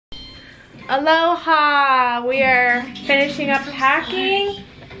Aloha! We are finishing up packing.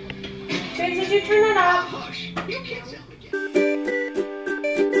 James, did you turn that off?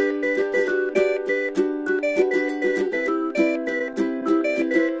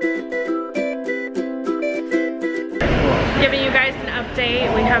 Giving you guys an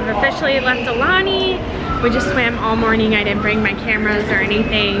update. We have officially left Alani. We just swam all morning. I didn't bring my cameras or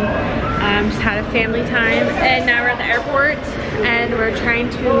anything. Just had a family time. And now we're at the airport and we're trying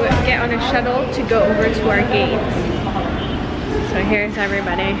to get on a shuttle to go over to our gates. So here's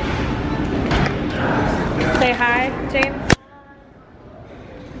everybody. Say hi, James.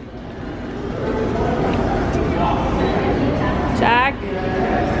 Jack.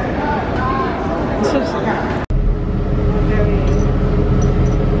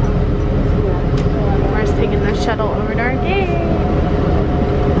 We're just taking the shuttle over to our gate.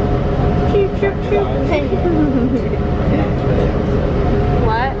 Choop, choop, choop.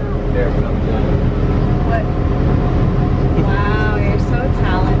 What? What? Wow, you're so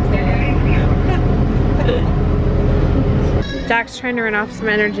talented. Jack's trying to run off some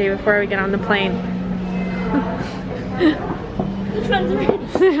energy before we get on the plane. Which one's red?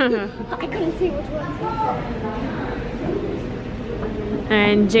 I couldn't see which one's red.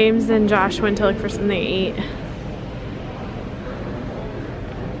 And James and Josh went to look for something to eat.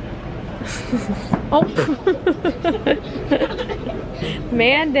 Oh!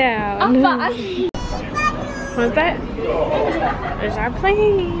 Man down. What's that? There's our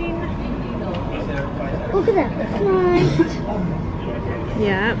plane. Look at that flight.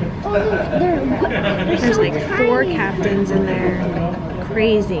 Yeah. Oh, look, There's like 4 captains in there.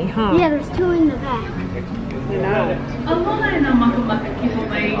 Crazy, huh? yeah, there's 2 in the back. I know.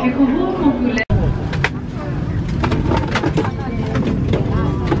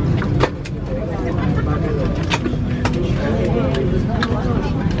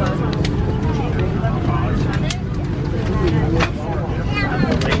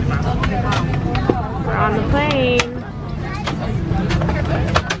 We're on the plane.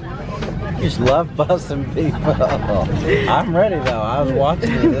 You just love busting people. I'm ready though. I was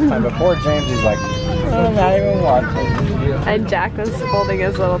watching it this time before James. He's like, I'm not even watching. And Jack was holding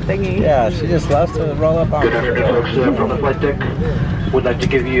his little thingy. Yeah, she just loves to roll up on Good afternoon, folks. From the flight deck, would like to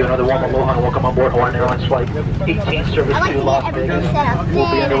give you another warm aloha and welcome on board Hawaiian Airlines Flight 18 service to Las Vegas. We'll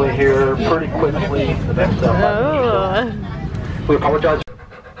be underway here pretty quickly in the next 5 minutes. We apologize.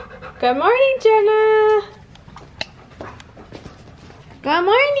 Good morning, Jenna. Good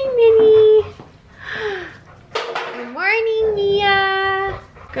morning, Minnie. Good morning, Mia.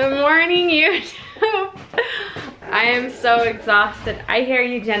 Good morning, YouTube. I am so exhausted. I hear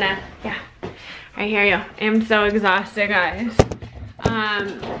you, Jenna. Yeah, I hear you. I am so exhausted, guys.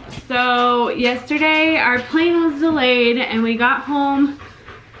 So yesterday our plane was delayed and we got home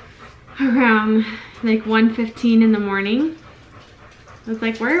around like 1:15 in the morning. I was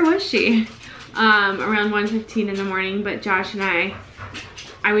like, where was she? Around 1:15 in the morning, but Josh and I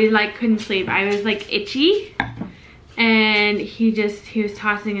like couldn't sleep. I was like itchy and he was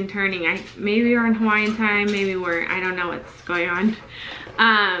tossing and turning. Maybe we were in Hawaiian time, maybe we weren't. I don't know what's going on.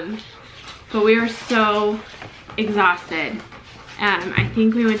 But we were so exhausted. I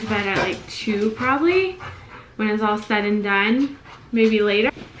think we went to bed at like 2 probably, when it was all said and done, maybe later.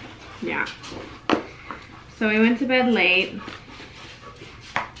 Yeah. So we went to bed late.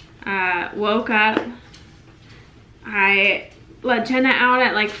 Woke up. I let Jenna out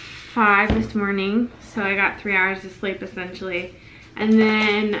at like 5 this morning, so I got 3 hours of sleep essentially. And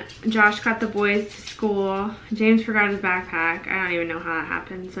then Josh got the boys to school. James forgot his backpack. I don't even know how that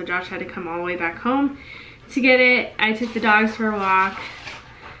happened. So Josh had to come all the way back home to get it. I took the dogs for a walk.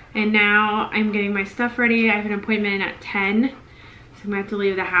 And now I'm getting my stuff ready. I have an appointment at 10. So I'm gonna have to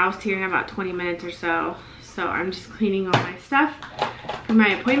leave the house here in about 20 minutes or so. So I'm just cleaning all my stuff for my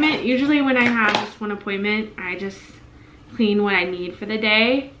appointment. Usually when I have just one appointment, I just clean what I need for the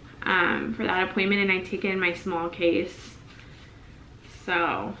day for that appointment, and I take it in my small case.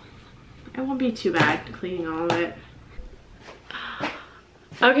 So it won't be too bad cleaning all of it.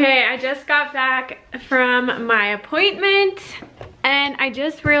 Okay, I just got back from my appointment and I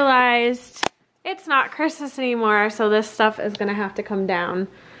just realized it's not Christmas anymore, so this stuff is gonna have to come down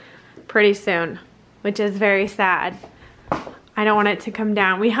pretty soon, which is very sad. I don't want it to come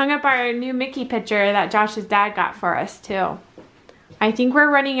down. We hung up our new Mickey picture that Josh's dad got for us too. I think we're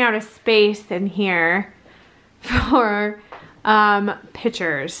running out of space in here for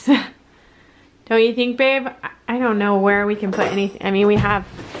pictures. Don't you think, babe? I don't know where we can put anything. I mean, we have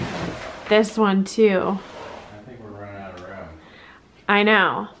this one too. I think we're running out of room. I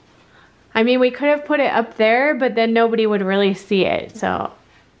know. I mean, we could have put it up there, but then nobody would really see it. So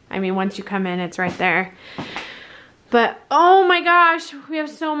I mean, once you come in, it's right there. But oh my gosh, we have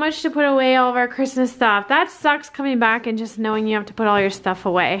so much to put away, all of our Christmas stuff. That sucks coming back and just knowing you have to put all your stuff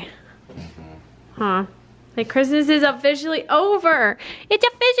away. Huh. Like Christmas is officially over. It's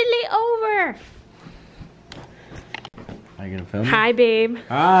officially over. Are you gonna film? Hi, babe.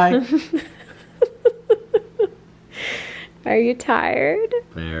 Hi. Are you tired?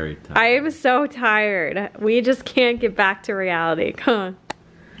 Very tired. I am so tired. We just can't get back to reality. Come on.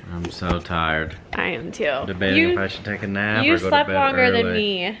 I'm so tired. I am too. Debating if I should take a nap You or go to slept bed longer early. than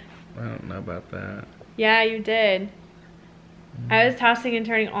me. I don't know about that. Yeah, you did. I was tossing and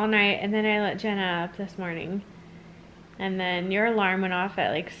turning all night, and then I let Jenna up this morning. And then your alarm went off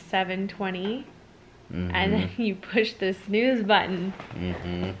at like 7:20. And then you pushed the snooze button.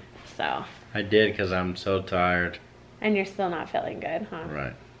 So. I did because I'm so tired. And you're still not feeling good, huh?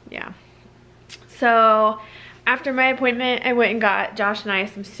 Right. Yeah. So, after my appointment, I went and got Josh and I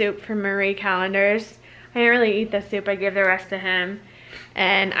some soup from Marie Callender's. I didn't really eat the soup. I gave the rest to him.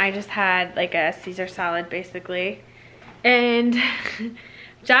 And I just had like a Caesar salad, basically. And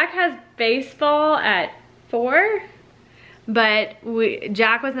Jack has baseball at 4. But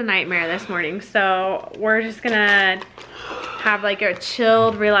Jack was a nightmare this morning, so we're just gonna have like a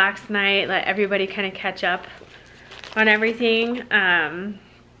chilled, relaxed night, let everybody kind of catch up on everything.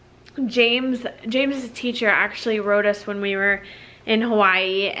 James's teacher actually wrote us when we were in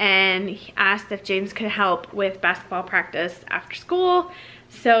Hawaii, and he asked if James could help with basketball practice after school.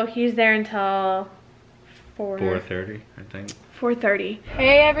 So he's there until 4:30, I think. 4:30.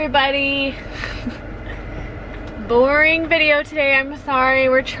 Hey everybody. Boring video today, I'm sorry.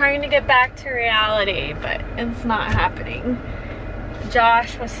 We're trying to get back to reality, but it's not happening.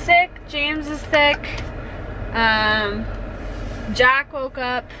 Josh was sick, James is sick. Jack woke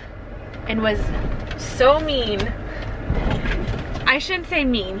up and was so mean. I shouldn't say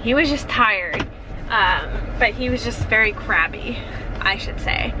mean, he was just tired. But he was just very crabby, I should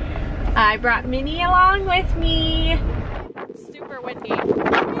say. I brought Minnie along with me. Super windy.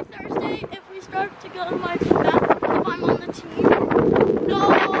 Every Thursday, if we start to go to my basketball, if I'm on the team, no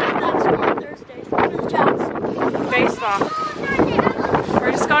basketball Thursdays because Jack's Baseball.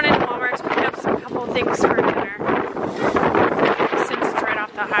 We're just going into Walmart to pick up some couple of things for dinner. Since it's right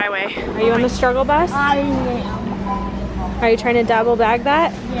off the highway. Are you on the struggle bus? I am. Are you trying to double bag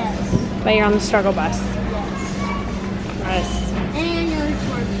that? Yes. But you're on the struggle bus. Yes. Nice. And you're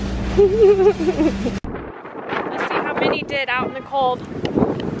twerking. Let's see how Minnie did out in the cold.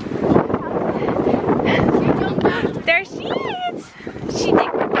 There she is. She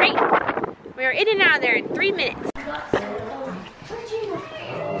did great. We were in and out of there in 3 minutes.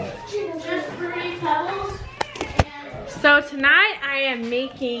 So tonight I am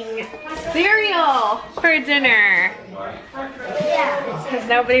making cereal for dinner. Because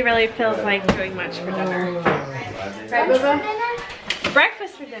nobody really feels like doing much for dinner. Right, Boo-Boo?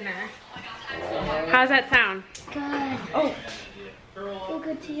 Breakfast for dinner. How's that sound? Good. Oh. Feel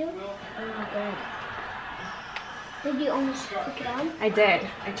good to you? Oh, good. Did you almost cook it on? I did.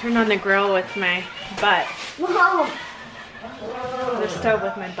 I turned on the grill with my butt. Wow. The stove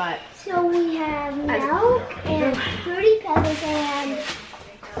with my butt. So we have milk and Fruity Pebbles and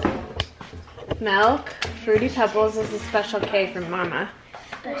Milk. Fruity Pebbles is a special K from Mama.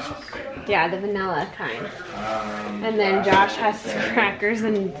 special. Yeah, the vanilla kind. And then Josh has crackers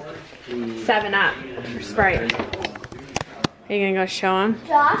and 7-Up or Sprite. Are you gonna go show him?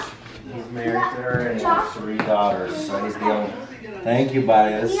 Josh? He's married to her and he has 3 daughters, so he's the only. Thank you,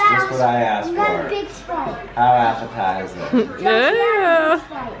 buddy. This is just what I asked You got a for. big Sprite. How appetizing. Josh, you got a big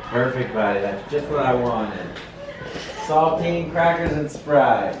Sprite. Perfect, buddy. That's just what I wanted. Saltine, crackers, and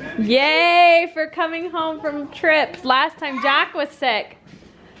Sprite. Yay for coming home from trips. Last time Jack was sick.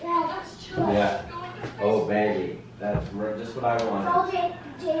 Yeah. Oh, baby. That's just what I wanted. All James,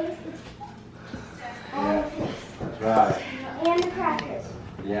 it's all of this. That's right. And the crackers.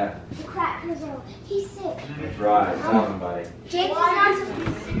 Yeah. The crackers are, he's sick. That's right. Tell him, buddy. James is not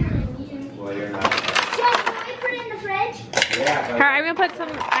supposed to be sick. Well, you're not. Josh, can we put it in the fridge? Yeah, Here, but. I'm gonna put some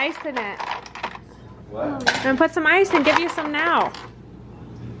ice in it. What? I'm gonna put some ice and give you some now.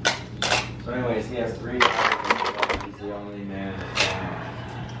 So, anyways, he has 3 daughters. He's the only man in the family.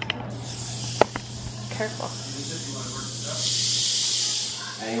 Careful.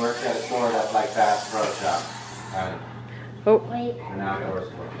 And he works at a store that's like Fast Pro Shop. Oh, Wait. An outdoor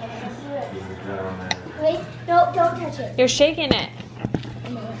store. He's the general manager. Wait, no, don't touch it. you're shaking it.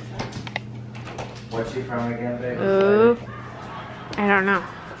 What's she from again, baby? Ooh. I don't know.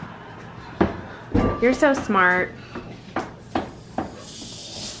 You're so smart.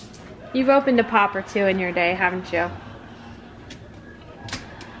 You've opened a pop or two in your day, haven't you?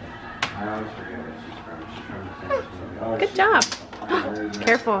 Good job.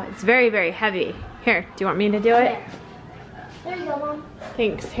 Careful, it's very, very heavy. Here, do you want me to do it? There you go, Mom.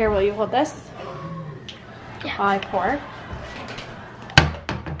 Thanks. Here, will you hold this? Yeah. While I pour.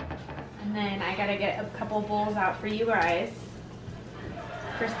 And then I gotta get a couple bowls out for you guys.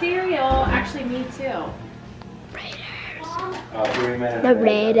 For cereal, actually me too. The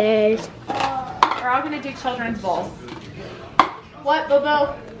Raiders. We're all gonna do children's bowls. What,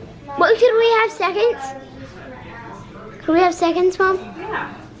 Bobo? What, could we have seconds? Can we have seconds, Mom?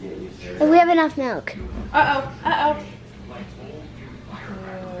 Yeah. If we have enough milk. Uh-oh, uh-oh.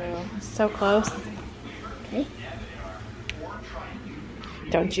 So close. Okay.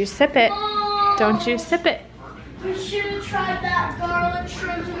 Don't you sip it. Don't you sip it. We should have tried that garlic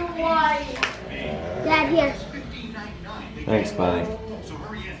shrimp in Hawaii. Dad, here. Thanks, buddy.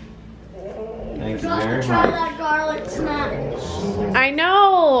 Thank you Try very much. that garlic snack. I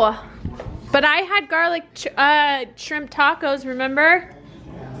know. But I had garlic shrimp tacos, remember?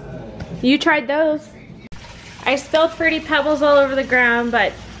 You tried those. I spilled Fruity Pebbles all over the ground,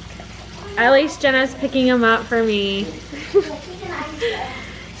 but at least Jenna's picking them up for me.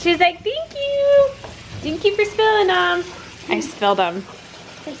 She's like, thank you. Thank you for spilling them. I spilled them.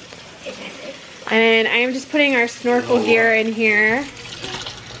 And I am just putting our snorkel gear in here.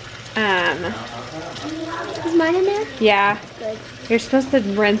 Is mine in there? Yeah. Good. You're supposed to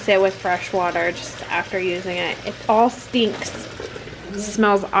rinse it with fresh water just after using it. It all stinks. It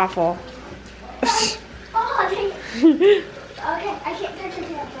smells awful. Oh, dang. Okay, I can't touch your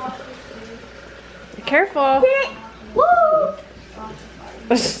tail. Be careful. Woo!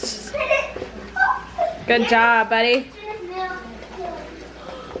 Good job, buddy.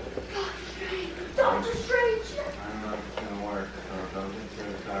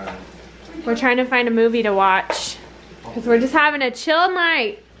 We're trying to find a movie to watch because we're just having a chill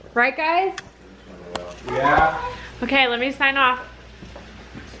night. Right, guys? Yeah. Okay, let me sign off.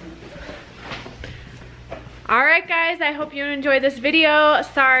 Alright, guys, I hope you enjoyed this video.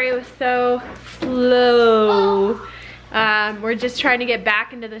 Sorry it was so slow. We're just trying to get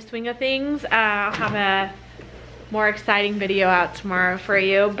back into the swing of things. I'll have a more exciting video out tomorrow for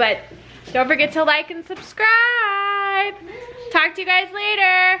you. But don't forget to like and subscribe. Talk to you guys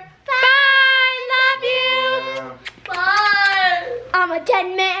later. Bye. Love you. Bye. I'm a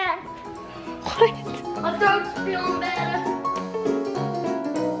dead man. What? My throat's feeling better.